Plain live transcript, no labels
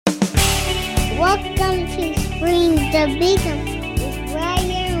Welcome to Spring the Beacon with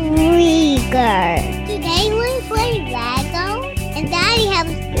Ryan Rieger. Today we play Lego, and Daddy has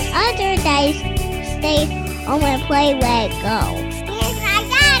other days stay home and play Lego. Here's my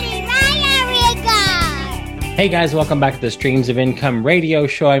daddy, Ryan Rieger. Hey guys, welcome back to the Streams of Income radio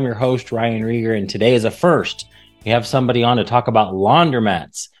show. I'm your host, Ryan Rieger, and today is a first. We have somebody on to talk about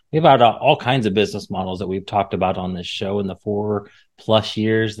laundromats. We have all kinds of business models that we've talked about on this show in the 4+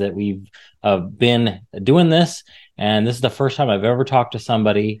 years that we've been doing this. And this is the first time I've ever talked to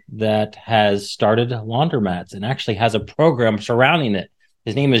somebody that has started laundromats and actually has a program surrounding it.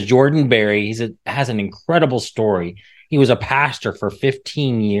 His name is Jordan Berry. He has an incredible story. He was a pastor for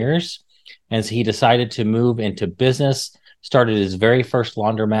 15 years, and so he decided to move into business, started his very first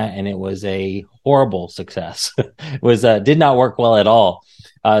laundromat, and it was a horrible success. It did not work well at all.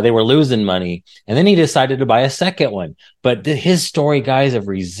 They were losing money. And then he decided to buy a second one. But his story, guys, of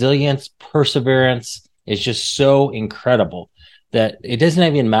resilience, perseverance is just so incredible that it doesn't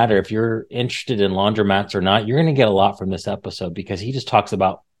even matter if you're interested in laundromats or not. You're going to get a lot from this episode because he just talks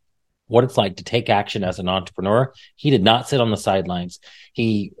about what it's like to take action as an entrepreneur. He did not sit on the sidelines.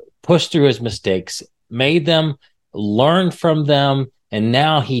 He pushed through his mistakes, made them, learned from them, and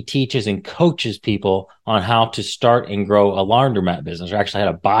now he teaches and coaches people on how to start and grow a laundromat business, or actually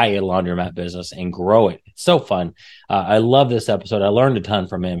how to buy a laundromat business and grow it. It's so fun. I love this episode. I learned a ton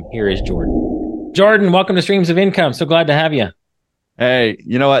from him. Here is Jordan. Jordan, welcome to Streams of Income. So glad to have you. Hey,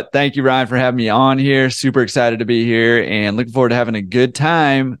 you know what? Thank you, Ryan, for having me on here. Super excited to be here and looking forward to having a good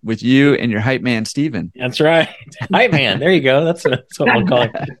time with you and your hype man, Steven. That's right. Hype man. There you go. That's what we'll call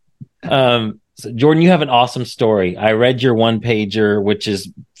it. So Jordan, you have an awesome story. I read your one pager, which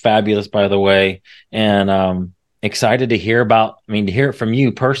is fabulous, by the way, and excited to hear it from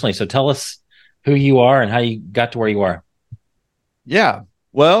you personally. So tell us who you are and how you got to where you are. Yeah.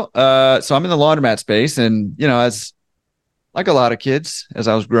 Well, so I'm in the laundromat space, and, as like a lot of kids, as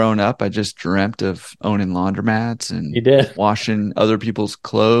I was growing up, I just dreamt of owning laundromats and you did. Washing other people's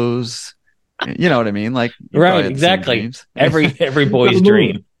clothes. You know what I mean? Like, right. Exactly. Every boy's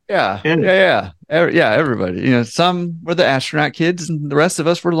dream. Yeah. Everybody. Some were the astronaut kids, and the rest of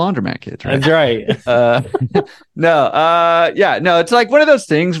us were laundromat kids. Right? That's right. No. It's like one of those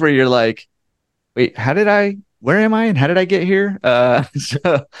things where you're like, wait, where am I, and how did I get here?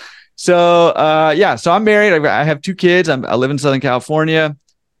 So I'm married. I have 2 kids. I live in Southern California.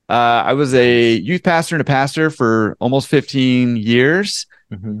 I was a youth pastor and a pastor for almost 15 years,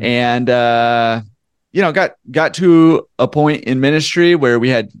 mm-hmm. and got to a point in ministry where we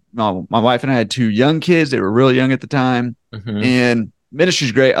had, my wife and I had 2 young kids. They were really young at the time. Mm-hmm. And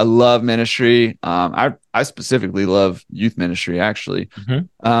ministry's great. I love ministry. I specifically love youth ministry, actually.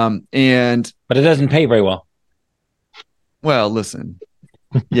 Mm-hmm. But it doesn't pay very well. Well, listen,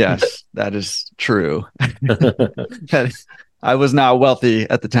 yes, that is true. I was not wealthy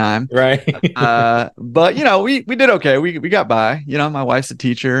at the time. Right. But we did okay. We got by. My wife's a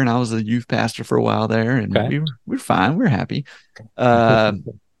teacher, and I was a youth pastor for a while there, and okay. we're fine. We're happy. But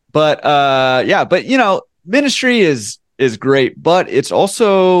ministry is great, but it's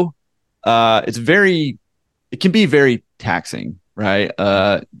also it can be very taxing, right?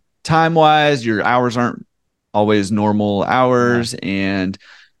 Time-wise, your hours aren't always normal hours, and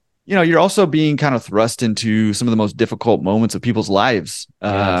you're also being kind of thrust into some of the most difficult moments of people's lives,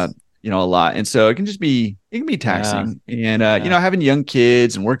 a lot. And so it can be taxing. And, having young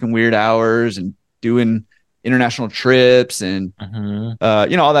kids and working weird hours and doing international trips and,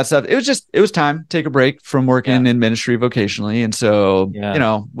 all that stuff. It was time to take a break from working in ministry vocationally. And so,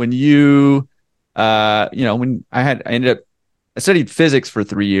 I studied physics for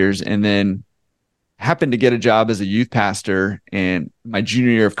 3 years, and then happened to get a job as a youth pastor in my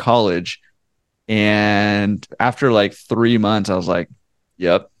junior year of college. And after like 3 months, I was like,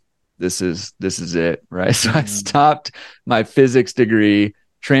 yep, this is it. Right. So I stopped my physics degree,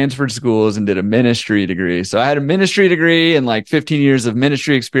 transferred schools, and did a ministry degree. So I had a ministry degree and like 15 years of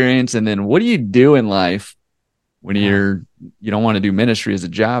ministry experience. And then what do you do in life when you don't want to do ministry as a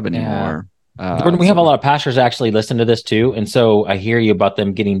job anymore? Jordan, we have a lot of pastors actually listen to this too, and so I hear you about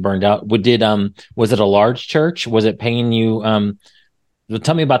them getting burned out. Was it a large church? Was it paying you?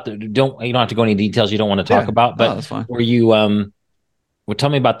 Tell me about you don't have to go into details you don't want to talk about, but that's fine. Were you tell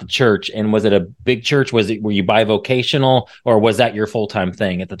me about the church, and was it a big church? Were you bivocational, or was that your full-time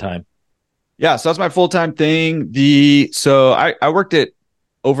thing at the time? Yeah, so that's my full-time thing. I worked at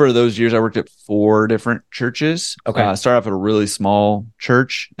over those years, I worked at 4 different churches. Okay. I started off at a really small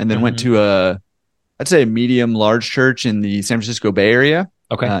church, and then went to I'd say a medium large church in the San Francisco Bay Area.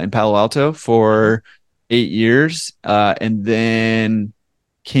 Okay. In Palo Alto for 8 years. And then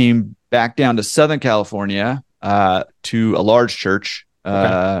came back down to Southern California to a large church,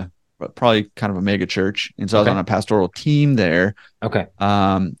 probably kind of a mega church. And so I was on a pastoral team there. Okay.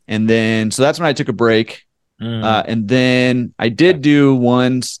 And then, so that's when I took a break. And then I did do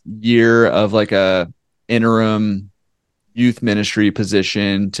 1 year of like a interim youth ministry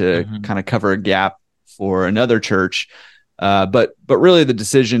position to kind of cover a gap for another church. But really the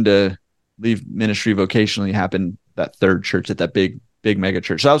decision to leave ministry vocationally happened that third church at that big mega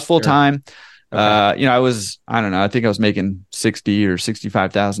church. So I was full time. I don't know. I think I was making $60,000 or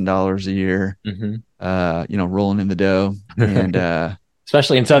 $65,000 a year, rolling in the dough. And,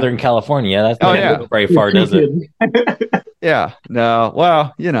 especially in Southern California. That's not go very far, does it? Yeah. No.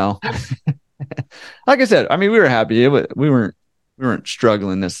 Well, like I said, I mean, we were happy. We weren't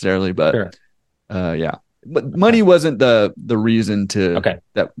struggling necessarily, but but money wasn't the reason that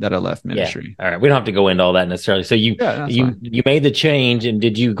I left ministry. Yeah. All right. We don't have to go into all that necessarily. So you made the change, and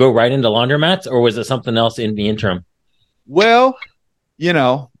did you go right into laundromats, or was it something else in the interim? Well,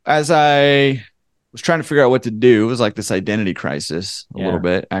 as I was trying to figure out what to do, it was like this identity crisis a little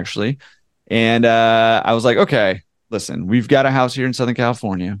bit, actually. And I was like, okay, listen, we've got a house here in Southern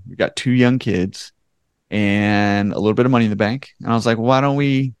California. We've got 2 young kids and a little bit of money in the bank. And I was like, well, why don't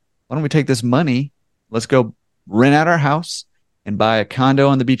we take this money? Let's go rent out our house and buy a condo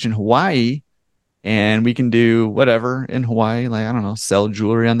on the beach in Hawaii. And we can do whatever in Hawaii, like, I don't know, sell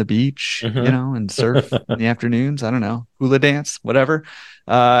jewelry on the beach, and surf in the afternoons. I don't know, hula dance, whatever.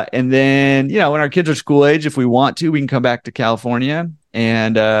 And then, when our kids are school age, if we want to, we can come back to California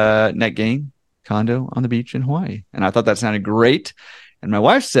and net gain condo on the beach in Hawaii. And I thought that sounded great. And my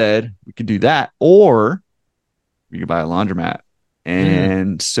wife said we could do that, or we could buy a laundromat.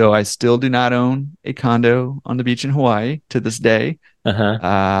 And so I still do not own a condo on the beach in Hawaii to this day,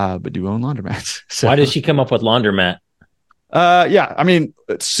 but do own laundromats. So, why did she come up with laundromat? I mean,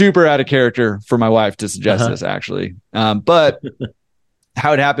 it's super out of character for my wife to suggest this, actually. But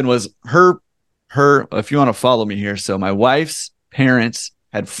how it happened was her, if you want to follow me here. So my wife's parents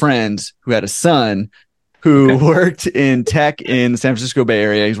had friends who had a son who worked in tech in the San Francisco Bay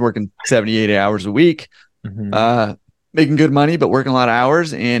Area. He's working 70, 80 hours a week. Making good money, but working a lot of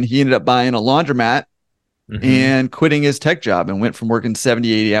hours. And he ended up buying a laundromat and quitting his tech job, and went from working 70,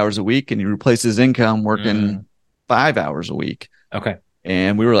 80 hours a week, and he replaced his income working 5 hours a week. Okay.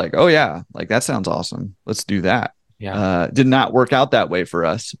 And we were like, oh yeah, like that sounds awesome. Let's do that. Yeah. Did not work out that way for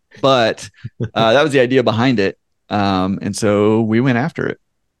us, but that was the idea behind it. And so we went after it.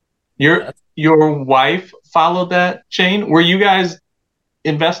 Your wife followed that chain? Were you guys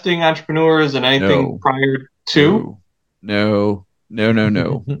investing entrepreneurs in anything prior to? No. We knew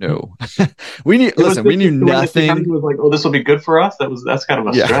nothing. Was like, oh, this will be good for us. That's kind of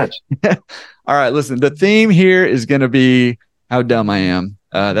a stretch. All right, listen, the theme here is going to be how dumb I am.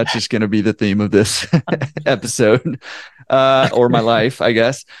 That's just going to be the theme of this episode, or my life, I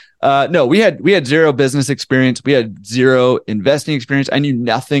guess. No, we had zero business experience. We had zero investing experience. I knew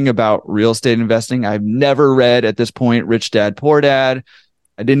nothing about real estate investing. I've never read at this point Rich Dad, Poor Dad.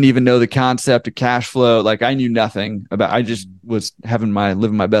 I didn't even know the concept of cash flow. Like, I knew nothing about, I just was living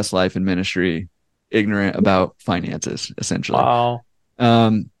my best life in ministry, ignorant about finances, essentially. Wow.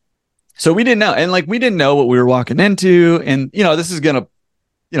 So we didn't know. And we didn't know what we were walking into. And, this is going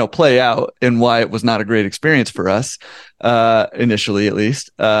to, play out and why it was not a great experience for us, initially, at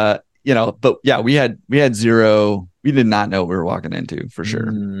least, but yeah, we had zero, we did not know what we were walking into, for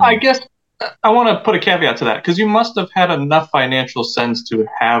sure. I guess I want to put a caveat to that, because you must have had enough financial sense to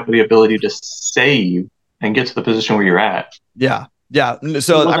have the ability to save and get to the position where you're at. Yeah. Yeah.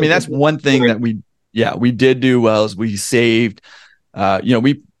 So, I mean, that's one thing that we did do well, is we saved,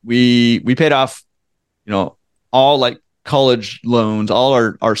 we paid off, all college loans, all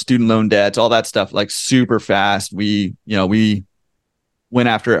our student loan debts, all that stuff, super fast. We went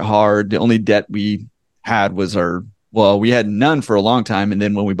after it hard. The only debt we had was we had none for a long time. And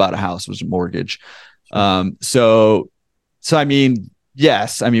then when we bought a house, it was a mortgage. So I mean,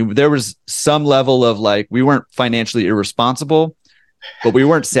 yes, I mean, there was some level of we weren't financially irresponsible, but we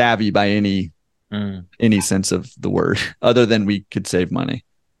weren't savvy by any sense of the word, other than we could save money.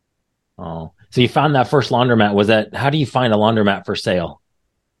 Oh, so you found that first laundromat. How do you find a laundromat for sale?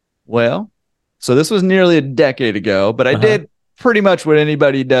 Well, so this was nearly a decade ago, but I did pretty much what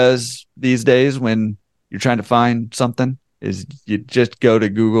anybody does these days when you're trying to find something, is you just go to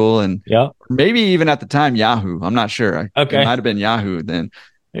Google and maybe even at the time, Yahoo. I'm not sure. It might have been Yahoo then.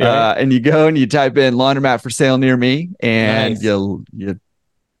 Yeah. And you go and you type in laundromat for sale near me, and you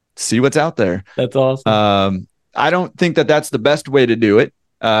see what's out there. That's awesome. I don't think that that's the best way to do it.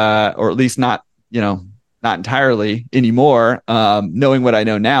 Or at least not, not entirely anymore, knowing what I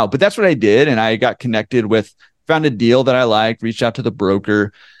know now. But that's what I did. And I got connected with, found a deal that I liked, reached out to the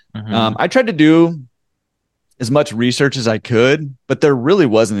broker. I tried to do as much research as I could, but there really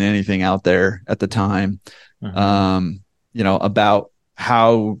wasn't anything out there at the time, about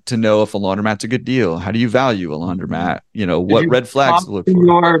how to know if a laundromat's a good deal. How do you value a laundromat? What red flags to look for?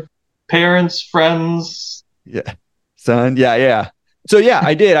 Your parents, friends? Yeah. Son. Yeah. So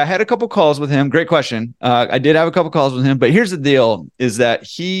I did. I had a couple calls with him. Great question. I did have a couple calls with him, but here's the deal is that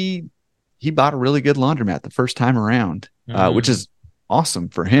he bought a really good laundromat the first time around, which is awesome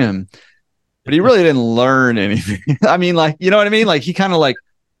for him, but he really didn't learn anything. I mean, you know what I mean? He kind of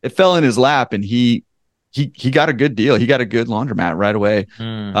it fell in his lap and he got a good deal. He got a good laundromat right away.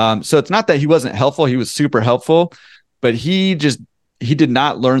 So it's not that he wasn't helpful. He was super helpful, but he did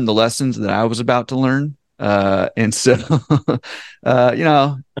not learn the lessons that I was about to learn. And so,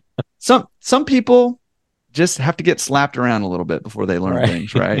 some people just have to get slapped around a little bit before they learn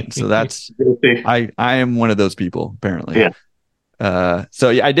things. Right. So I am one of those people apparently. Yeah.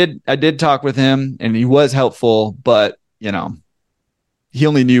 I did talk with him and he was helpful, but he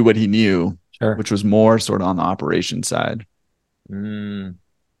only knew what he knew, which was more sort of on the operation side.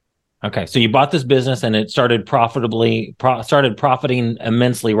 Okay. So you bought this business and it started profiting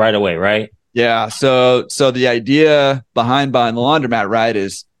immensely right away, right? Yeah. So the idea behind buying the laundromat, right,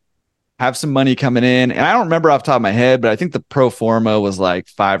 is have some money coming in. And I don't remember off the top of my head, but I think the pro forma was like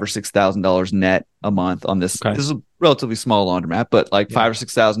 $5,000 or $6,000 net a month on this. Okay. This is a relatively small laundromat, but $5,000 or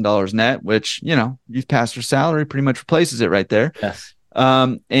 $6,000 net, which, youth pastor salary pretty much replaces it right there. Yes.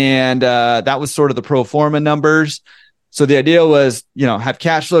 That was sort of the pro forma numbers. So the idea was, have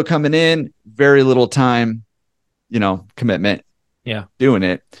cash flow coming in, very little time, commitment. Yeah. Doing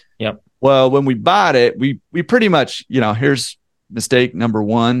it. Yep. Well, when we bought it, we pretty much, here's mistake number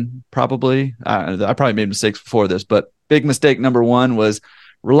one, probably. I probably made mistakes before this, but big mistake number one was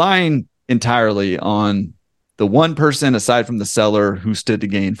relying entirely on the one person aside from the seller who stood to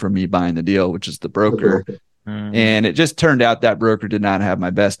gain from me buying the deal, which is the broker. And it just turned out that broker did not have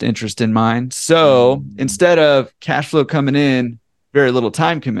my best interest in mind. So instead of cash flow coming in, very little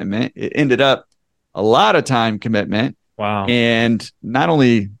time commitment, it ended up a lot of time commitment. Wow. And not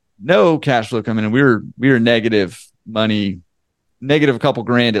only no cash flow coming in, we were negative money, negative a couple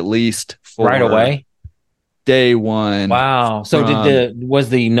grand at least for right away. Day one. Wow. So did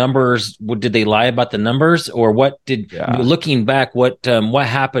they lie about the numbers or looking back, what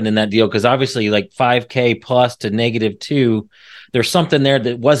happened in that deal? Cause obviously $5,000 plus to -2, there's something there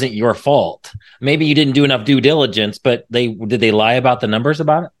that wasn't your fault. Maybe you didn't do enough due diligence, but did they lie about the numbers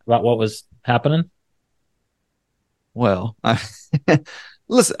about what was happening? Well,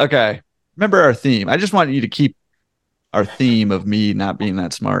 listen, okay. Remember our theme. I just want you to keep our theme of me not being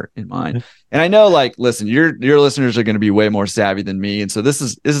that smart in mind. And I know, listen, your listeners are going to be way more savvy than me. And so this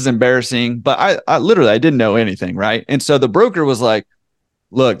is embarrassing, but I literally, I didn't know anything. Right. And so the broker was like,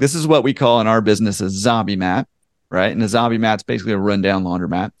 look, this is what we call in our business a zombie mat. Right. And a zombie mat's basically a rundown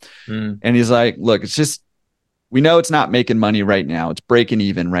laundromat. And he's like, look, we know it's not making money right now. It's breaking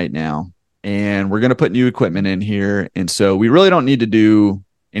even right now. And we're going to put new equipment in here. And so we really don't need to do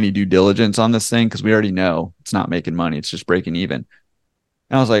any due diligence on this thing because we already know it's not making money. It's just breaking even.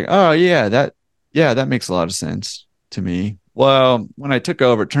 And I was like, oh yeah, that makes a lot of sense to me. Well, when I took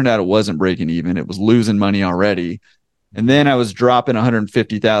over, it turned out it wasn't breaking even. It was losing money already. And then I was dropping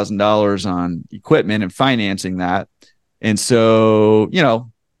 $150,000 on equipment and financing that. And so,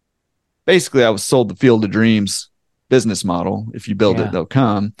 basically I was sold the Field of Dreams business model. If you build it, they'll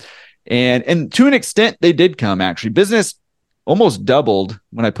come. And to an extent, they did come actually. Business almost doubled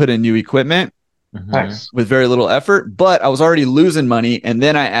when I put in new equipment with very little effort, but I was already losing money. And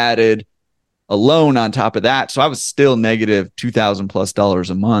then I added a loan on top of that. So I was still negative $2,000+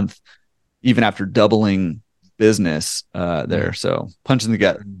 a month, even after doubling business there. So punch in the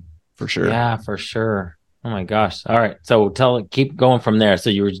gut for sure. Yeah, for sure. Oh my gosh. All right. So keep going from there.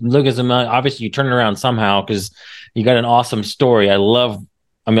 So you were looking at some, obviously you turn it around somehow because you got an awesome story. I'll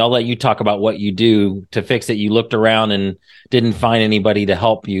let you talk about what you do to fix it. You looked around and didn't find anybody to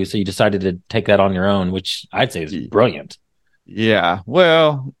help you. So you decided to take that on your own, which I'd say is brilliant. Yeah.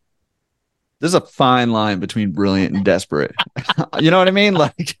 Well, there's a fine line between brilliant and desperate. You know what I mean?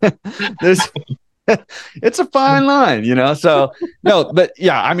 It's a fine line, so no, but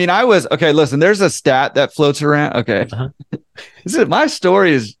yeah, I mean, listen, there's a stat that floats around. Okay. My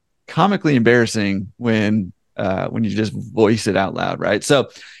story is comically embarrassing when you just voice it out loud. Right. So,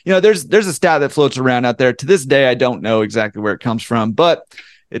 there's a stat that floats around out there. To this day, I don't know exactly where it comes from, but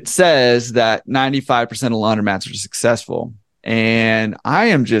it says that 95% of laundromats are successful. And I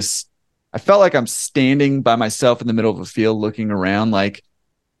am just I felt like I'm standing by myself in the middle of a field looking around like,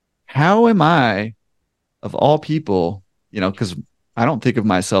 how am I, of all people, because I don't think of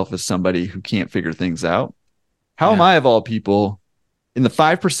myself as somebody who can't figure things out. How am I, of all people, in the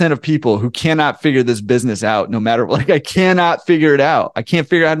 5% of people who cannot figure this business out, no matter I cannot figure it out. I can't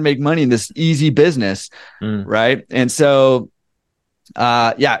figure out how to make money in this easy business. Right. And so,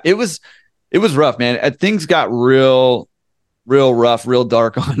 it was rough, man. Things got real rough, real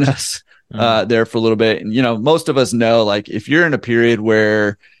dark on us there for a little bit. And, most of us know, like, if you're in a period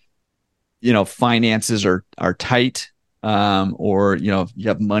where, finances are tight, or you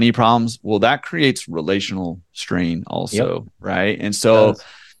have money problems, well, that creates relational strain also. Right. And so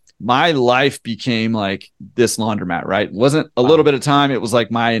my life became like this laundromat, right? It wasn't a little bit of time. It was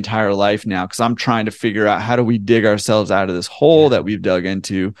like my entire life now, because I'm trying to figure out, how do we dig ourselves out of this hole that we've dug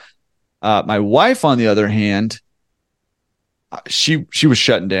into. My wife, on the other hand, she was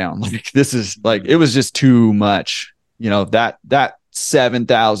shutting down. Like, this is like, it was just too much, that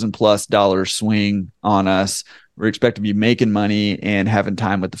 $7,000+ swing on us. We're expected to be making money and having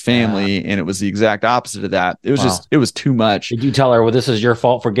time with the family. And it was the exact opposite of that. It was it was too much. Did you tell her, well, this is your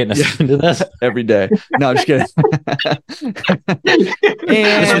fault for getting us into this? Every day. No, I'm just kidding.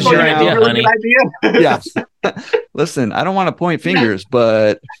 This is your idea, honey. Yeah. Listen, I don't want to point fingers,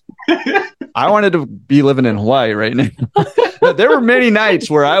 but I wanted to be living in Hawaii right now. But there were many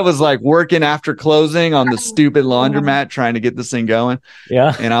nights where I was like working after closing on the stupid laundromat, trying to get this thing going.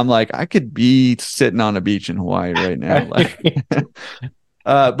 Yeah. And I'm like, I could be sitting on a beach in Hawaii right now. Like,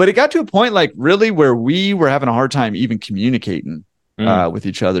 but it got to a point, like, really where we were having a hard time even communicating with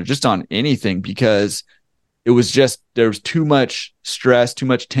each other, just on anything, because it was just, there was too much stress, too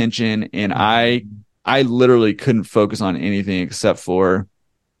much tension. And I literally couldn't focus on anything except for,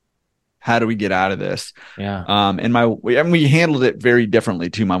 how do we get out of this? Yeah. And we handled it very differently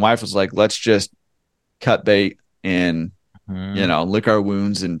too. My wife was like, let's just cut bait and, lick our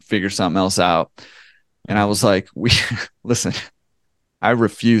wounds and figure something else out. And I was like, listen, I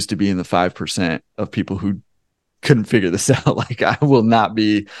refuse to be in the 5% of people who couldn't figure this out. Like, I will not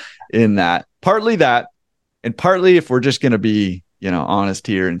be in that. Partly that, and partly, if we're just going to be, honest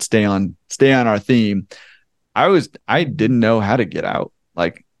here and stay on our theme, I didn't know how to get out.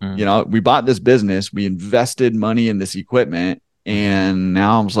 Like, we bought this business, we invested money in this equipment, and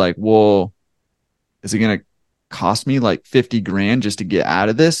now I was like, well, is it going to cost me like $50,000 just to get out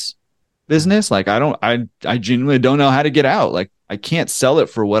of this business? Like, I genuinely don't know how to get out. Like, I can't sell it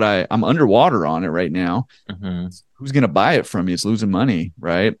for what I'm underwater on it right now. Who's going to buy it from me? It's losing money.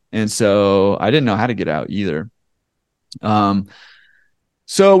 Right. And so I didn't know how to get out either.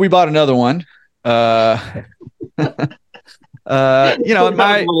 So we bought another one.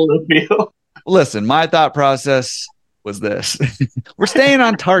 Listen, my thought process was this. We're staying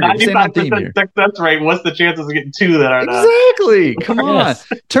on target. We're staying on theme here. That's right. What's the chances of getting two that are not? Exactly. Come on.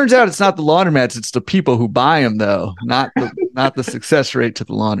 Turns out it's not the laundromats, it's the people who buy them, though, not the success rate to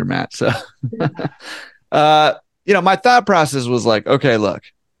the laundromat. So, my thought process was like, okay, look,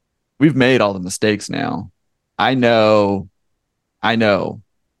 we've made all the mistakes now. I know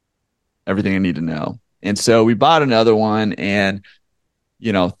everything I need to know. And so we bought another one, and,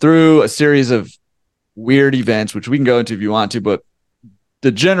 through a series of weird events, which we can go into if you want to, but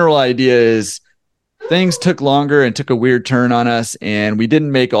the general idea is things took longer and took a weird turn on us, and we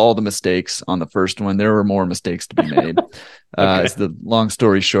didn't make all the mistakes on the first one. There were more mistakes to be made. It's the long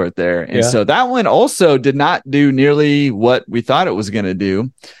story short there. And so that one also did not do nearly what we thought it was going to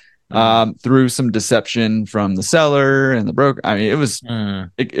do. Through some deception from the seller and the broker. I mean,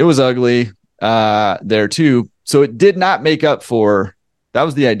 it was ugly there too. So it did not make up for, that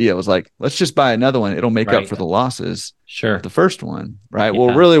was the idea. It was like, let's just buy another one. It'll make up for the losses of the first one. Right. Yeah.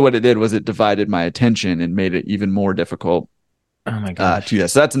 Well, really what it did was it divided my attention and made it even more difficult. Oh my gosh.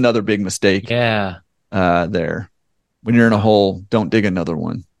 So that's another big mistake. Yeah. There, when you're in a hole, don't dig another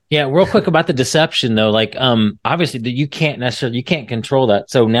one. Yeah, real quick about the deception though. Like, obviously you can't control that.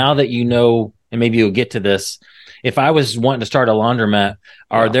 So now that you know, and maybe you'll get to this, if I was wanting to start a laundromat,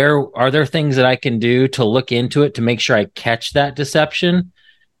 are there things that I can do to look into it to make sure I catch that deception?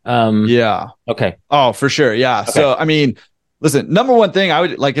 Yeah. Okay. Oh, for sure. Yeah. Okay. So, I mean, listen, number one thing I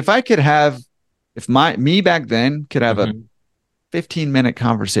would like, if me back then could have a 15-minute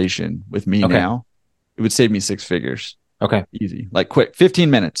conversation with me now, it would save me 6 figures. Okay. Easy. Like quick,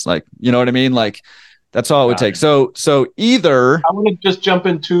 15 minutes. Like, you know what I mean? Like, that's all it would take. So either I want to just jump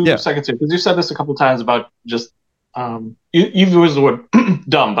in 2 seconds here, because you said this a couple of times about just you've used the word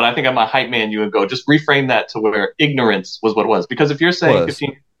dumb, but I think I'm a hype man. You would go just reframe that to where ignorance was what it was. Because if you're saying 15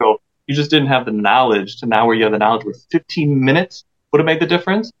 years ago you just didn't have the knowledge to now where you have the knowledge, where 15 minutes would have made the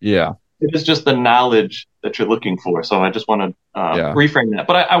difference. Yeah. It is just the knowledge that you're looking for. So I just want to reframe that.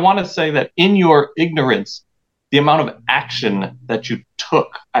 But I want to say that in your ignorance, the amount of action that you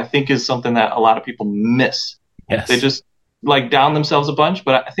took, I think, is something that a lot of people miss. Yes. They just down themselves a bunch.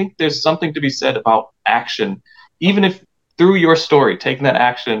 But I think there's something to be said about action, even if through your story, taking that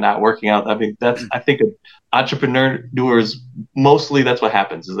action and not working out. I mean, I think entrepreneurs, mostly that's what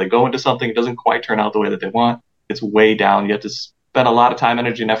happens is they go into something, it doesn't quite turn out the way that they want. It's way down. You have to spend a lot of time,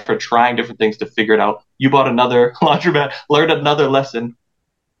 energy, and effort trying different things to figure it out. You bought another laundromat, learned another lesson.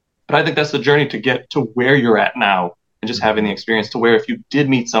 But I think that's the journey to get to where you're at now and just having the experience to where if you did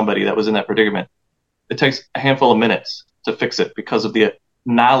meet somebody that was in that predicament, it takes a handful of minutes to fix it because of the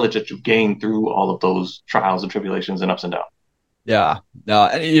knowledge that you've gained through all of those trials and tribulations and ups and downs. Yeah,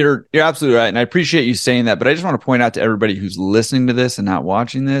 no, you're absolutely right. And I appreciate you saying that, but I just want to point out to everybody who's listening to this and not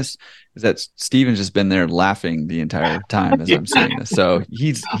watching this is that Steven's just been there laughing the entire time as I'm saying this. So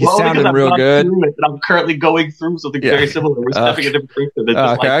he's sounding real good. I'm currently going through something very similar. We're stepping a different person.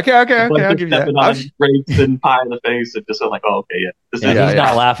 Okay. I'll give you that. On grapes and pie in the face and just like, he's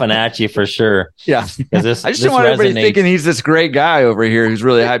not laughing at you for sure. Yeah. I just don't want everybody thinking he's this great guy over here who's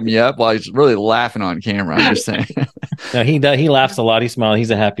really hyping me up while he's really laughing on camera. I'm just saying. No, he laughs a lot. He smiles. He's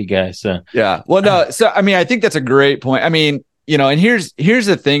a happy guy. So yeah. Well, no. So I mean, I think that's a great point. I mean, and here's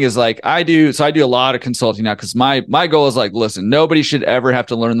the thing is I do a lot of consulting now because my goal is listen, nobody should ever have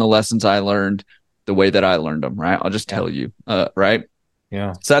to learn the lessons I learned the way that I learned them. Right. I'll just tell you. Right.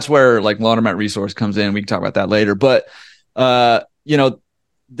 Yeah. So that's where Laundromat Resource comes in. We can talk about that later. But, the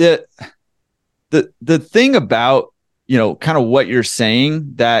thing about, kind of what you're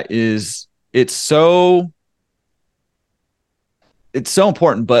saying that is, it's so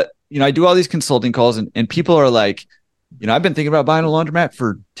important, but, I do all these consulting calls and people are like, I've been thinking about buying a laundromat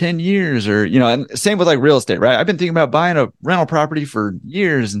for 10 years or, and same with real estate, right? I've been thinking about buying a rental property for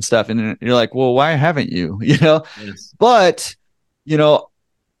years and stuff. And you're like, well, why haven't you, Yes. But,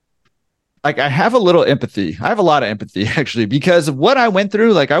 I have a little empathy. I have a lot of empathy actually, because of what I went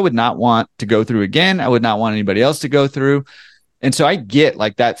through, I would not want to go through again. I would not want anybody else to go through. And so I get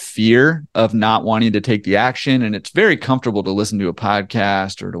that fear of not wanting to take the action. And it's very comfortable to listen to a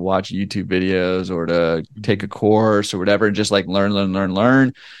podcast or to watch YouTube videos or to take a course or whatever, and just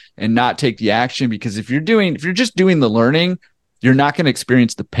learn and not take the action. Because if you're just doing the learning, you're not going to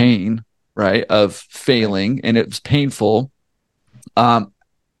experience the pain, right, of failing. And it's painful. And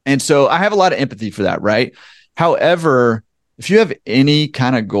so I have a lot of empathy for that. Right. However, if you have any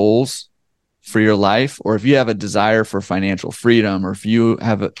kind of goals for your life, or if you have a desire for financial freedom, or if you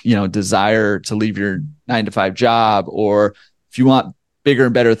have a desire to leave your 9-to-5 job, or if you want bigger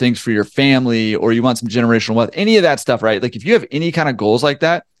and better things for your family, or you want some generational wealth, any of that stuff, right? If you have any kind of goals like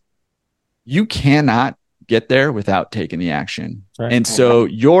that, you cannot get there without taking the action. Right. And so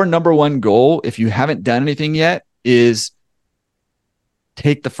your number one goal, if you haven't done anything yet, is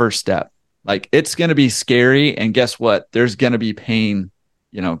take the first step. It's going to be scary, and guess what? There's going to be pain,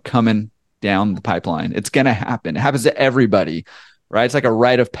 coming down the pipeline. It's going to happen. It happens to everybody, right? It's like a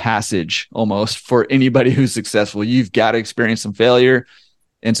rite of passage almost for anybody who's successful. You've got to experience some failure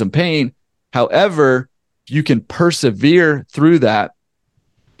and some pain. However, you can persevere through that.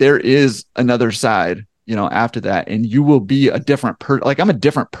 There is another side, after that, and you will be a different person. I'm a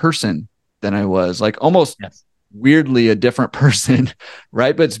different person than I was, almost weirdly a different person,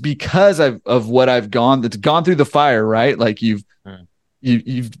 right? But it's because of what I've gone through the fire, right?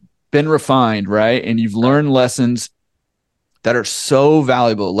 You've been refined, right? And you've learned lessons that are so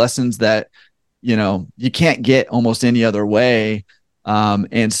valuable, lessons that, you can't get almost any other way.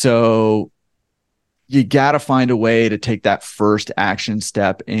 And so you got to find a way to take that first action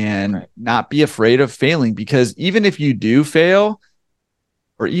step and not be afraid of failing, because even if you do fail,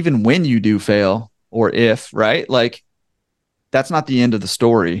 or even when you do fail, or if, right, that's not the end of the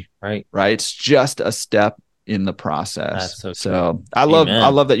story, right? It's just a step in the process. That's so I love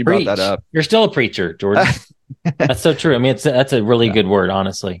that you brought that up. You're still a preacher, Jordan. That's so true. I mean, that's a really good word,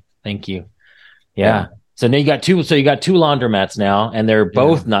 honestly. Thank you. Yeah. So now you got two laundromats now, and they're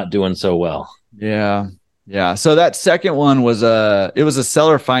both not doing so well. Yeah. So that second one was it was a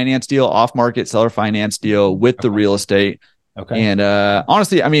seller finance deal, off market seller finance deal with the real estate. Okay. And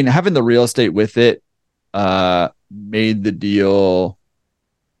honestly, I mean, having the real estate with it made the deal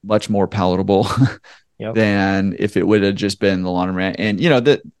much more palatable. Than if it would have just been the laundromat. And,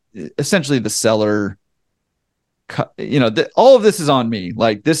 essentially the seller, all of this is on me.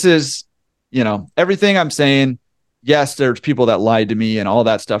 This is, everything I'm saying, yes, there's people that lied to me and all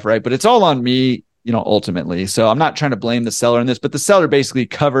that stuff, right? But it's all on me, ultimately. So I'm not trying to blame the seller in this, but the seller basically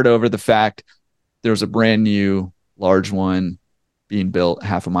covered over the fact there was a brand new large one being built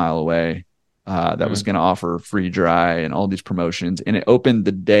half a mile away that was going to offer free dry and all these promotions. And it opened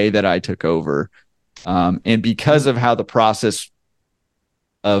the day that I took over. And because of how the process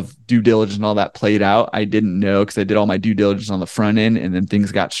of due diligence and all that played out, I didn't know, because I did all my due diligence on the front end and then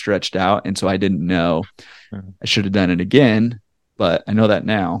things got stretched out. And so I didn't know. I should have done it again, but I know that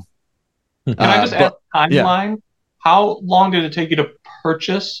now. Can I just add timeline? Yeah. How long did it take you to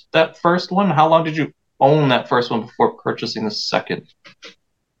purchase that first one? How long did you own that first one before purchasing the second?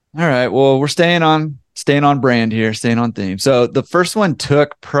 All right. Well, we're staying on brand here, staying on theme. So the first one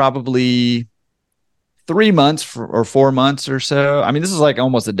took probably 3 months or 4 months or so. I mean, this is like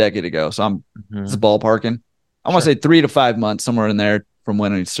almost a decade ago. So this is ballparking. I want to say 3 to 5 months, somewhere in there, from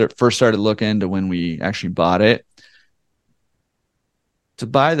when we first started looking to when we actually bought it. To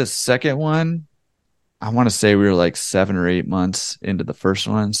buy the second one, I want to say we were like 7 or 8 months into the first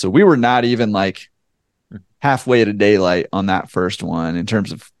one. So we were not even like halfway to daylight on that first one in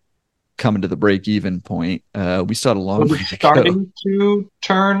terms of coming to the break-even point. We still had a long way to go. Starting to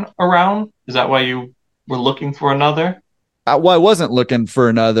turn around? Is that why you were looking for another? Well, I wasn't looking for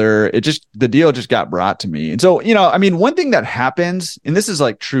another. The deal just got brought to me. And so, I mean, one thing that happens, and this is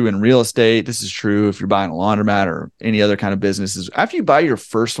like true in real estate, this is true if you're buying a laundromat or any other kind of business, is after you buy your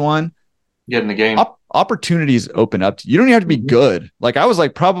first one, get in the game. Opportunities open up to you. You don't even have to be good. Like I was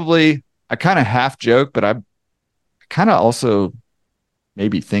like, probably, I kind of half joke, but I kind of also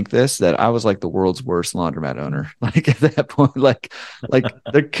maybe think that I was like the world's worst laundromat owner. Like at that point, like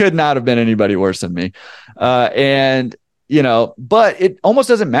there could not have been anybody worse than me. But it almost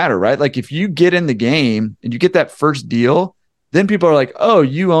doesn't matter, right? Like if you get in the game and you get that first deal, then people are like, oh,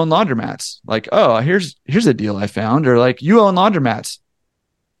 you own laundromats. Like, oh, here's a deal I found. Or like, you own laundromats.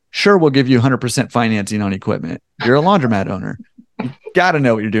 Sure, we'll give you 100% financing on equipment. You're a laundromat owner. You got to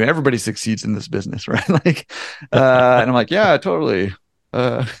know what you're doing. Everybody succeeds in this business, right? Like, and I'm like, yeah, totally.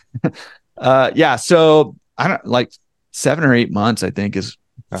 Yeah. So I don't like 7 or 8 months, I think, is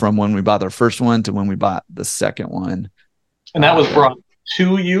from when we bought our first one to when we bought the second one. And that was brought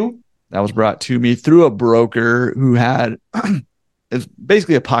to you? That was brought to me through a broker who had it's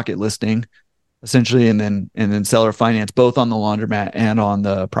basically a pocket listing, essentially, and then seller finance both on the laundromat and on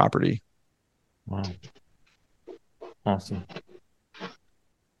the property. Wow. Awesome.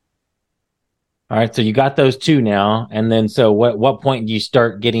 All right, so you got those two now, and then so what point do you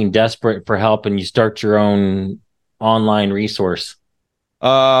start getting desperate for help and you start your own online resource?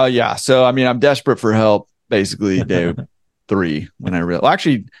 Yeah. So I mean, I'm desperate for help basically day 3 when I realized. Well,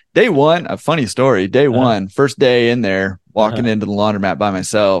 actually, day 1, a funny story. Day 1, first day in there, walking into the laundromat by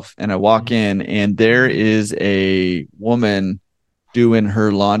myself, and I walk in, and there is a woman doing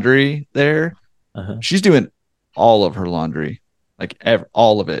her laundry there. She's doing all of her laundry, like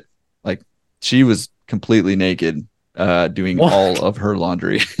all of it. Like she was completely naked, doing all of her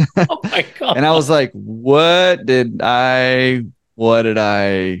laundry. Oh my God. And I was like, what did I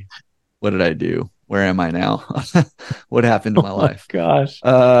do? Where am I now? What happened to my life? Gosh.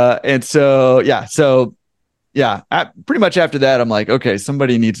 And so, pretty much after that, I'm like, okay,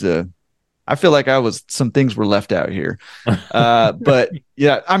 somebody needs to, I feel like some things were left out here. But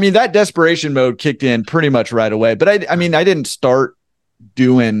yeah, I mean, that desperation mode kicked in pretty much right away. But I mean, I didn't start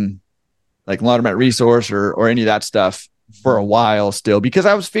doing like Laundromat Resource or any of that stuff for a while still, because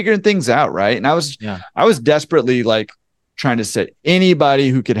I was figuring things out. Right. And I was desperately like trying to say anybody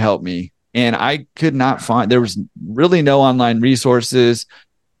who could help me. And I could not find, there was really no online resources.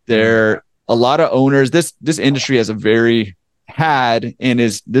 There a lot of owners, this industry has this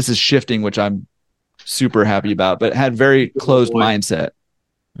is shifting, which I'm super happy about, but had very closed mindset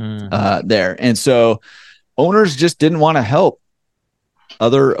there. And so owners just didn't want to help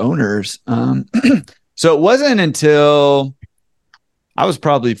other owners. So it wasn't until I was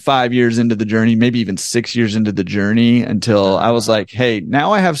probably 5 years into the journey, maybe even 6 years into the journey, until I was like, hey,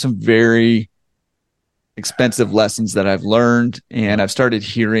 now I have some very expensive lessons that I've learned. And I've started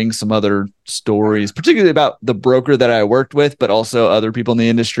hearing some other stories, particularly about the broker that I worked with, but also other people in the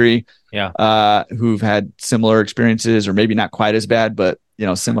industry who've had similar experiences, or maybe not quite as bad, but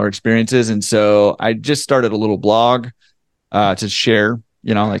similar experiences. And so I just started a little blog to share,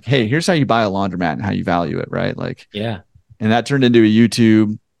 like, hey, here's how you buy a laundromat and how you value it. Right. Like, yeah. And that turned into a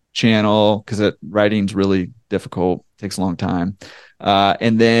YouTube channel because writing's really difficult, takes a long time.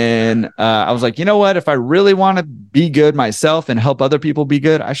 And then I was like, you know what? If I really want to be good myself and help other people be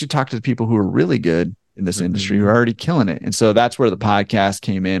good, I should talk to the people who are really good in this industry, who are already killing it. And so that's where the podcast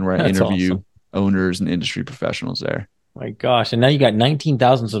came in, where I interview owners and industry professionals there. My gosh. And now you got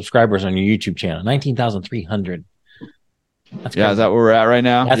 19,000 subscribers on your YouTube channel, 19,300. That's Is that where we're at right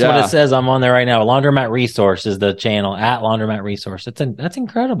now? That's what it says. I'm on there right now. Laundromat Resource is the channel, at Laundromat Resource. That's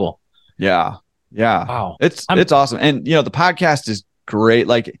incredible. Yeah. Wow. It's awesome. And the podcast is great.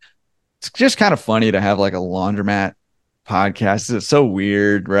 Like, it's just kind of funny to have like a laundromat podcast. It's so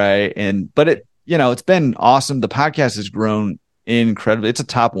weird, right? But it's been awesome. The podcast has grown incredibly. It's a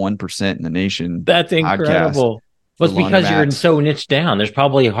top 1% in the nation. That's incredible. Well, it's because you're so niche down. There's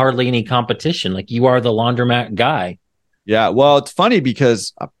probably hardly any competition. Like, you are the laundromat guy. Yeah. Well, it's funny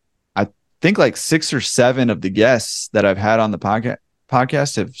because I think like 6 or 7 of the guests that I've had on the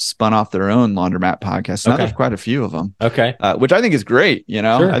podcast have spun off their own laundromat podcast. Now there's quite a few of them. Okay. Which I think is great.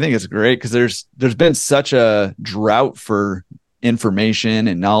 Sure. I think it's great because there's been such a drought for information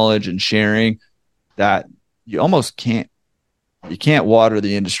and knowledge and sharing that you almost can't water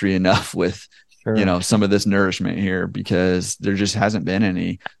the industry enough with, some of this nourishment here, because there just hasn't been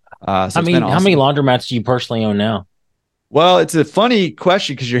any. How many laundromats do you personally own now? Well, it's a funny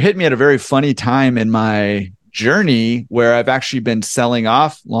question because you're hitting me at a very funny time in my journey where I've actually been selling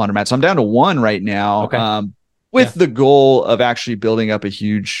off laundromats. So I'm down to 1 right now, with the goal of actually building up a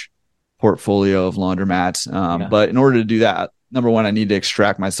huge portfolio of laundromats. But in order to do that, number one, I need to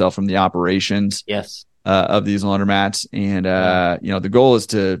extract myself from the operations of these laundromats. And, the goal is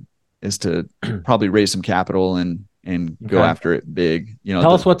to probably raise some capital and go after it big.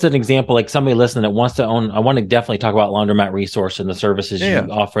 Tell us what's an example, like somebody listening that wants to own. I want to definitely talk about Laundromat Resource and the services you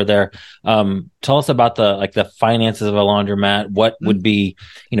offer there. Tell us about the finances of a laundromat. What would be,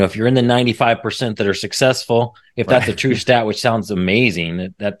 if you're in the 95% that are successful, if that's a true stat, which sounds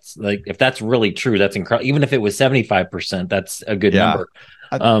amazing, that's like, if that's really true, that's incredible. Even if it was 75%, that's a good number.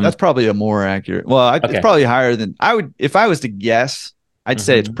 That's probably a more accurate. Well, it's probably higher than I would, if I was to guess. I'd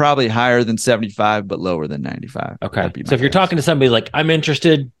say it's probably higher than 75, but lower than 95. Okay. So if you're talking to somebody like, I'm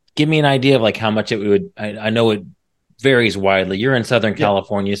interested, give me an idea of like how much it would, I know it varies widely. You're in Southern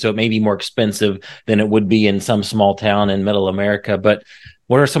California, so it may be more expensive than it would be in some small town in middle America. But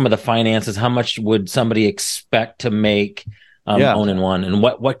what are some of the finances? How much would somebody expect to make owning one? And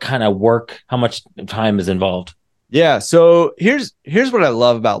what kind of work, how much time is involved? Yeah. So here's what I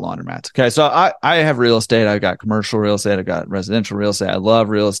love about laundromats. Okay. So I have real estate. I've got commercial real estate. I've got residential real estate. I love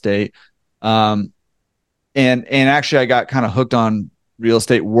real estate. And actually I got kind of hooked on real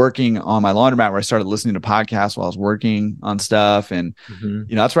estate working on my laundromat, where I started listening to podcasts while I was working on stuff. And,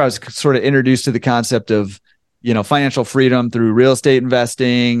 that's where I was sort of introduced to the concept of, financial freedom through real estate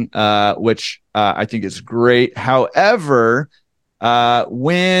investing, which I think is great. However,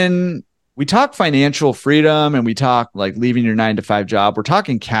 when we talk financial freedom and we talk like leaving your 9-to-5 job, we're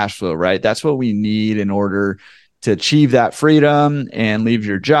talking cash flow, right? That's what we need in order to achieve that freedom and leave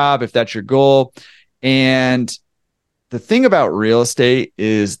your job if that's your goal. And the thing about real estate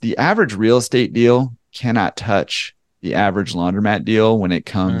is the average real estate deal cannot touch the average laundromat deal when it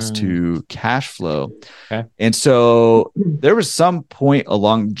comes to cash flow. Okay. And so there was some point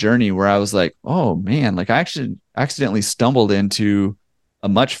along the journey where I was like, oh man, like I actually accidentally stumbled into a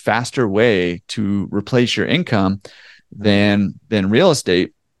much faster way to replace your income than real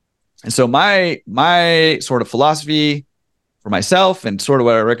estate. And so my sort of philosophy for myself, and sort of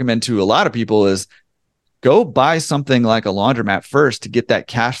what I recommend to a lot of people, is go buy something like a laundromat first to get that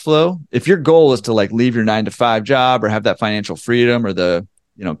cash flow. If your goal is to like leave your 9-to-5 job or have that financial freedom or the,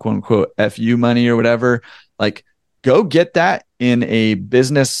 quote unquote FU money or whatever, like go get that in a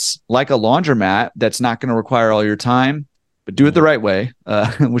business like a laundromat that's not going to require all your time, but do it the right way,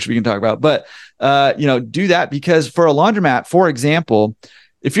 which we can talk about. But, do that, because for a laundromat, for example,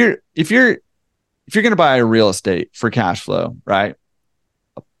 if you're going to buy a real estate for cash flow, right?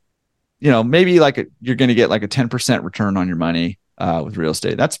 Maybe you're going to get like a 10% return on your money with real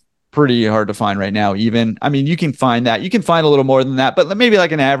estate. That's pretty hard to find right now. Even, I mean, you can find that. You can find a little more than that, but maybe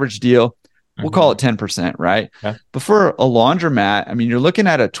like an average deal, we'll call it 10%, right? Okay. But for a laundromat, I mean, you're looking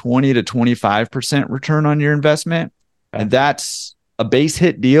at a 20 to 25% return on your investment. Okay. And that's a base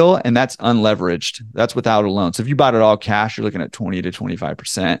hit deal, and that's unleveraged. That's without a loan. So if you bought it all cash, you're looking at 20 to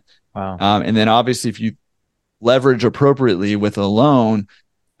 25%. Wow. And then obviously if you leverage appropriately with a loan,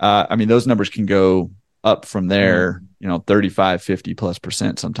 I mean, those numbers can go up from there, 35,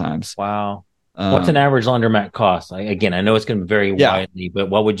 50+% sometimes. Wow. What's an average laundromat cost? Again, I know it's going to vary widely, but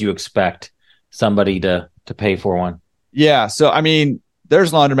what would you expect somebody to pay for one? Yeah. So, I mean,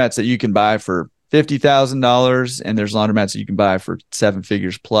 there's laundromats that you can buy for $50,000, and there's laundromats that you can buy for 7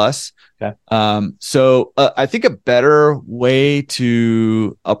 figures plus. Okay. So I think a better way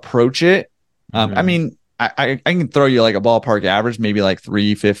to approach it, I mean, I can throw you like a ballpark average, maybe like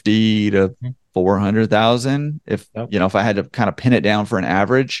 350 to 400,000. If, if I had to kind of pin it down for an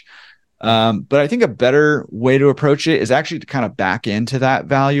average, But I think a better way to approach it is actually to kind of back into that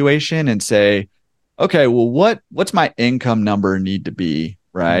valuation and say, okay, well, what's my income number need to be,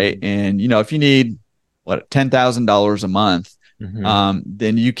 right? And if you need $10,000 a month,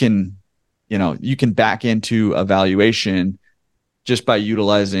 then you can back into a valuation just by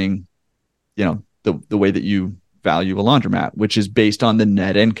utilizing, the way that you value a laundromat, which is based on the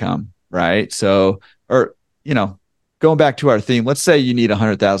net income, right? So, or going back to our theme, let's say you need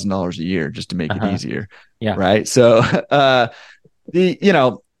 $100,000 a year just to make it easier. Yeah. Right. So,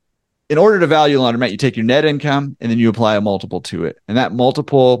 in order to value a laundromat, you take your net income and then you apply a multiple to it. And that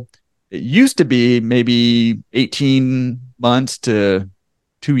multiple, it used to be maybe 18 months to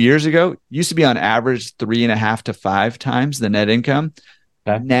 2 years ago, used to be on average 3.5 to 5 times the net income.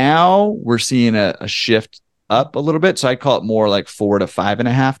 Okay. Now we're seeing a shift up a little bit. So I call it more like 4 to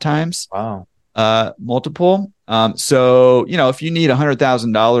 5.5 times. Wow. Multiple. So, if you need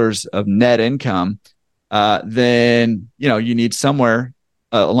 $100,000 of net income, then, you need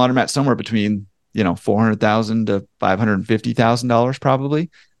a laundromat somewhere between, $400,000 to $550,000 probably,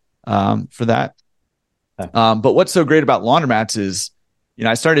 for that. Okay. But what's so great about laundromats is,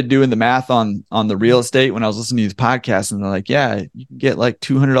 I started doing the math on the real estate when I was listening to these podcasts, and they're like, yeah, you can get like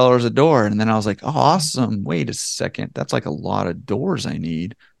 $200 a door. And then I was like, oh, awesome. Wait a second. That's like a lot of doors I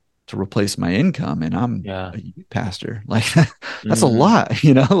need to replace my income. And I'm a youth pastor. Like that's a lot,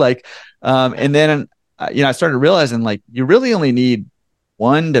 and then, I started realizing like you really only need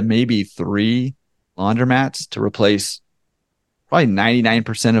 1 to maybe 3 laundromats to replace probably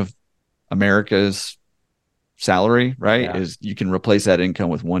 99% of America's salary, right? Yeah. Is you can replace that income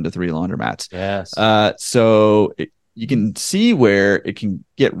with 1 to 3 laundromats. Yes. So you can see where it can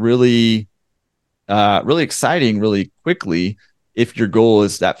get really, really exciting really quickly if your goal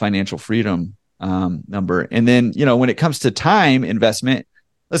is that financial freedom number. And then, when it comes to time investment,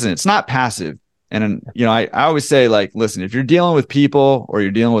 listen, it's not passive. And, I always say, like, listen, if you're dealing with people or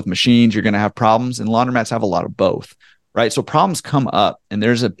you're dealing with machines, you're going to have problems, and laundromats have a lot of both, right? So problems come up, and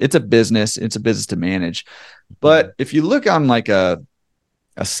it's a business to manage. But if you look on like a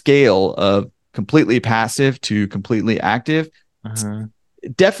scale of completely passive to completely active,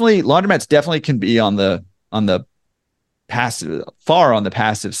 definitely laundromats definitely can be on the passive, far on the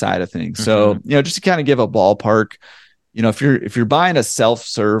passive side of things. So, just to kind of give a ballpark, if you're buying a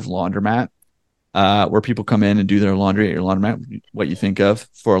self-serve laundromat, where people come in and do their laundry at your laundromat, what you think of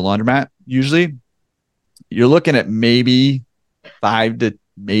for a laundromat, usually you're looking at maybe 5 to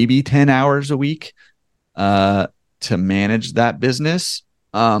maybe 10 hours a week, to manage that business.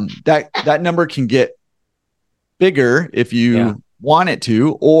 That number can get bigger if you want it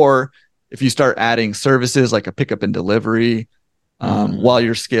to, or if you start adding services like a pickup and delivery, while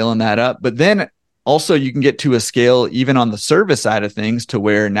you're scaling that up. But then also you can get to a scale even on the service side of things to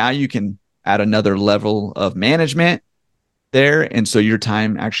where now you can add another level of management there. And so your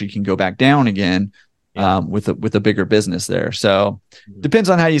time actually can go back down again, with a bigger business there. So depends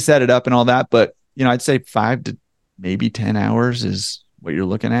on how you set it up and all that. But, I'd say 5 to maybe 10 hours is what you're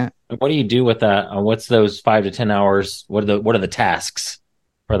looking at. What do you do with that? What's those 5 to 10 hours? What are the tasks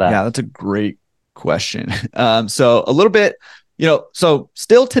for that? Yeah, that's a great question. So a little bit, so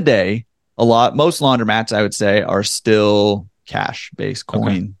still today, most laundromats, I would say, are still cash-based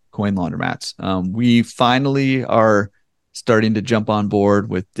coin laundromats. We finally are starting to jump on board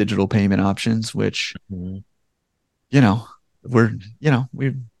with digital payment options, which, we're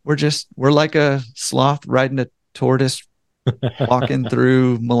like a sloth riding a tortoise walking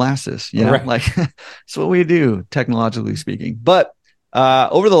through molasses, right. Like it's what we do technologically speaking. But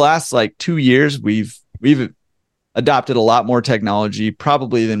over the last like 2 years, we've adopted a lot more technology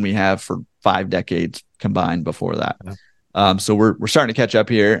probably than we have for 5 decades combined before that. So we're starting to catch up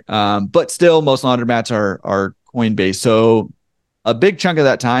here. But still most laundromats are coin based. So a big chunk of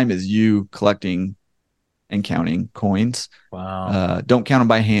that time is you collecting and counting coins. Wow. Don't count them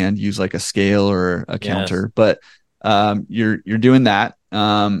by hand, use like a scale or a counter, but you're doing that.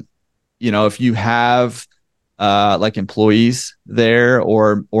 If you have like employees there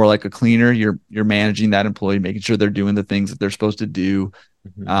or like a cleaner, you're managing that employee, making sure they're doing the things that they're supposed to do.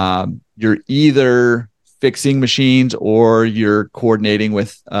 You're either fixing machines or you're coordinating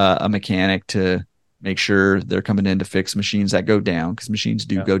with a mechanic to make sure they're coming in to fix machines that go down, because machines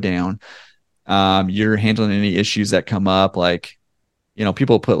do go down. You're handling any issues that come up, like,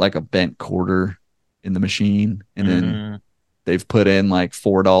 people put like a bent quarter in the machine and then they've put in like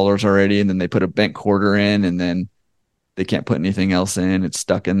 $4 already, and then they put a bent quarter in and then they can't put anything else in. It's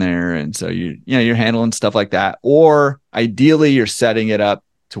stuck in there. And so you're handling stuff like that. Or ideally you're setting it up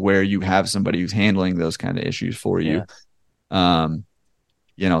to where you have somebody who's handling those kind of issues for you.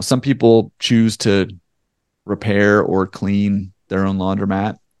 some people choose to repair or clean their own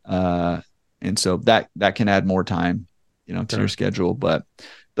laundromat. And so that can add more time, to your schedule. But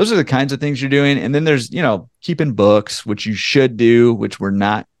those are the kinds of things you're doing. And then there's, keeping books, which you should do, which we're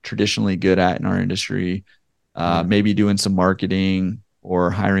not traditionally good at in our industry. Maybe doing some marketing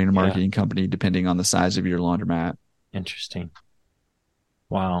or hiring a marketing company, depending on the size of your laundromat. Interesting.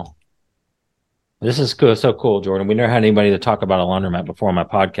 Wow. This is cool. So cool, Jordan. We never had anybody to talk about a laundromat before on my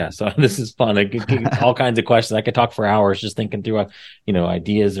podcast. So this is fun. I get all kinds of questions. I could talk for hours just thinking through,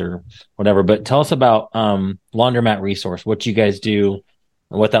 ideas or whatever. But tell us about Laundromat Resource, what you guys do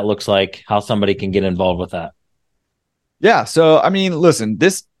and what that looks like, how somebody can get involved with that. Yeah. So, listen,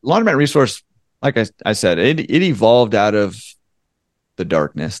 this Laundromat Resource, like I said, it evolved out of the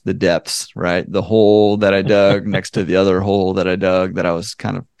darkness, the depths, right? The hole that I dug next to the other hole that I dug, that I was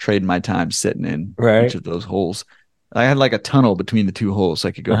kind of trading my time sitting in each of those holes. I had like a tunnel between the two holes so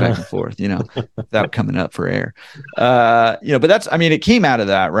I could go back and forth, without coming up for air. But that's, it came out of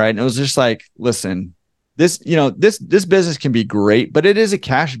that, right? And it was just like, listen, this business can be great, but it is a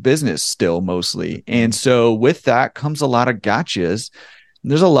cash business still mostly. And so with that comes a lot of gotchas.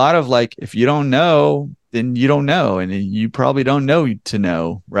 There's a lot of like, if you don't know, then you don't know, and you probably don't know to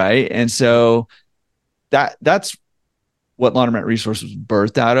know, right? And so that's what Laundromat Resource was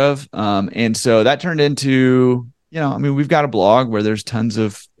birthed out of. And so that turned into, we've got a blog where there's tons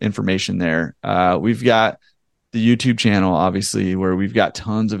of information there. We've got the YouTube channel, obviously, where we've got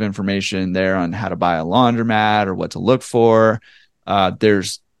tons of information there on how to buy a laundromat or what to look for.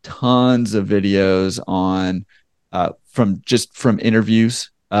 There's tons of videos on from interviews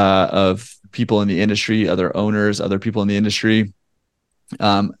of people in the industry, other owners, other people in the industry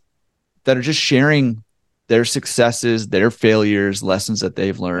that are just sharing their successes, their failures, lessons that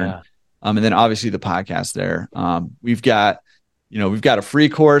they've learned. Yeah. And then obviously the podcast there. We've got a free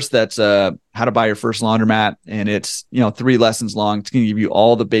course that's how to buy your first laundromat, and it's 3 lessons long. It's going to give you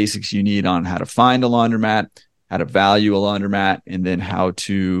all the basics you need on how to find a laundromat, how to value a laundromat, and then how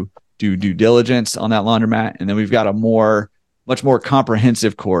to do due diligence on that laundromat. And then we've got a much more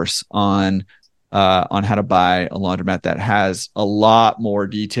comprehensive course on how to buy a laundromat that has a lot more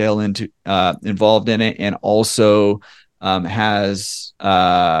detail involved in it, and also has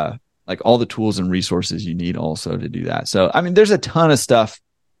like all the tools and resources you need also to do that. So, there's a ton of stuff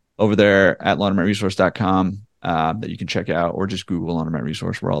over there at laundromatresource.com that you can check out, or just Google Laundromat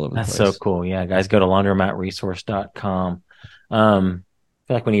Resource. We're all over the place. That's so cool. Yeah, guys, go to laundromatresource.com. I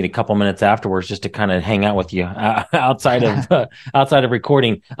feel like we need a couple minutes afterwards just to kind of hang out with you outside of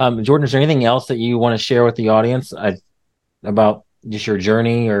recording. Jordan, is there anything else that you want to share with the audience about just your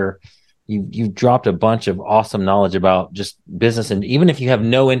journey, or you've dropped a bunch of awesome knowledge about just business, and even if you have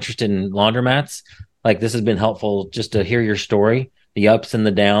no interest in laundromats, like this has been helpful just to hear your story, the ups and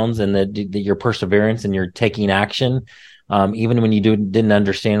the downs, and your perseverance and your taking action, even when you didn't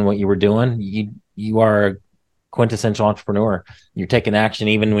understand what you were doing. You are a quintessential entrepreneur. You're taking action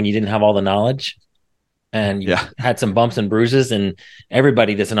even when you didn't have all the knowledge, and you had some bumps and bruises, and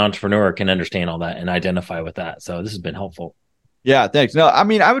everybody that's an entrepreneur can understand all that and identify with that. So this has been helpful. Yeah, thanks. No,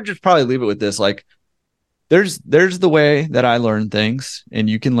 I would just probably leave it with this. Like there's the way that I learn things, and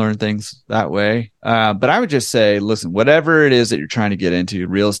you can learn things that way. But I would just say, listen, whatever it is that you're trying to get into,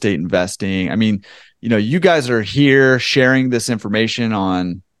 real estate investing. You guys are here sharing this information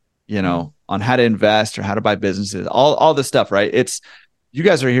on how to invest or how to buy businesses, all this stuff, right? It's, you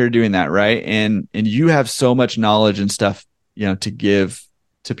guys are here doing that, right? And you have so much knowledge and stuff, to give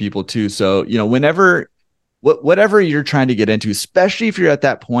to people too. So, whatever you're trying to get into, especially if you're at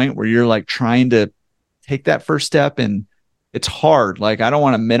that point where you're like trying to take that first step, and it's hard. Like, I don't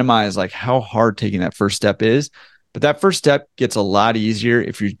want to minimize like how hard taking that first step is, but that first step gets a lot easier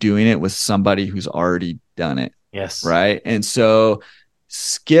if you're doing it with somebody who's already done it. Yes. Right. And so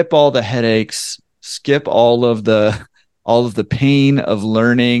skip all the headaches, skip all of the pain of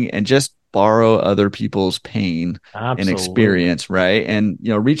learning, and just borrow other people's pain and experience. Right. And,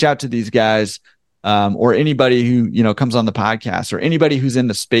 reach out to these guys, or anybody who, comes on the podcast, or anybody who's in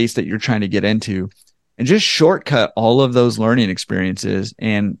the space that you're trying to get into, and just shortcut all of those learning experiences.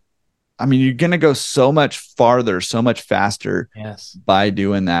 And you're going to go so much farther, so much faster by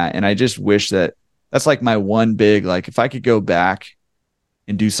doing that. And I just wish that's like my one big, like, if I could go back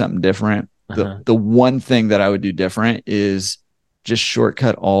and do something different, the one thing that I would do different is just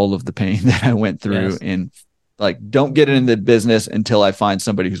shortcut all of the pain that I went through, and like, don't get into the business until I find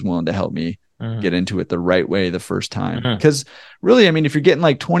somebody who's willing to help me get into it the right way the first time. Because really, if you're getting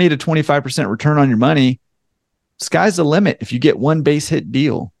like 20 to 25% return on your money, sky's the limit. If you get one base hit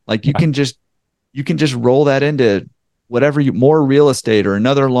deal, like you can just roll that into more real estate or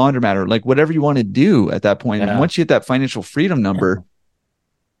another laundromat or like whatever you want to do at that point. And once you hit that financial freedom number,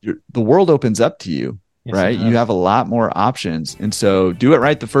 the world opens up to you, right? You have a lot more options. And so do it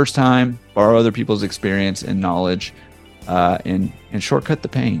right the first time, borrow other people's experience and knowledge, and shortcut the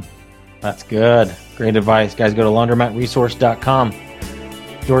pain. That's good. Great advice. Guys, go to laundromatresource.com.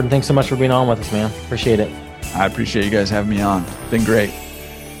 Jordan, thanks so much for being on with us, man. Appreciate it. I appreciate you guys having me on. Been great.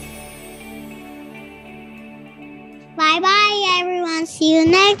 Bye-bye, everyone. See you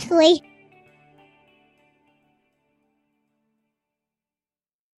next week.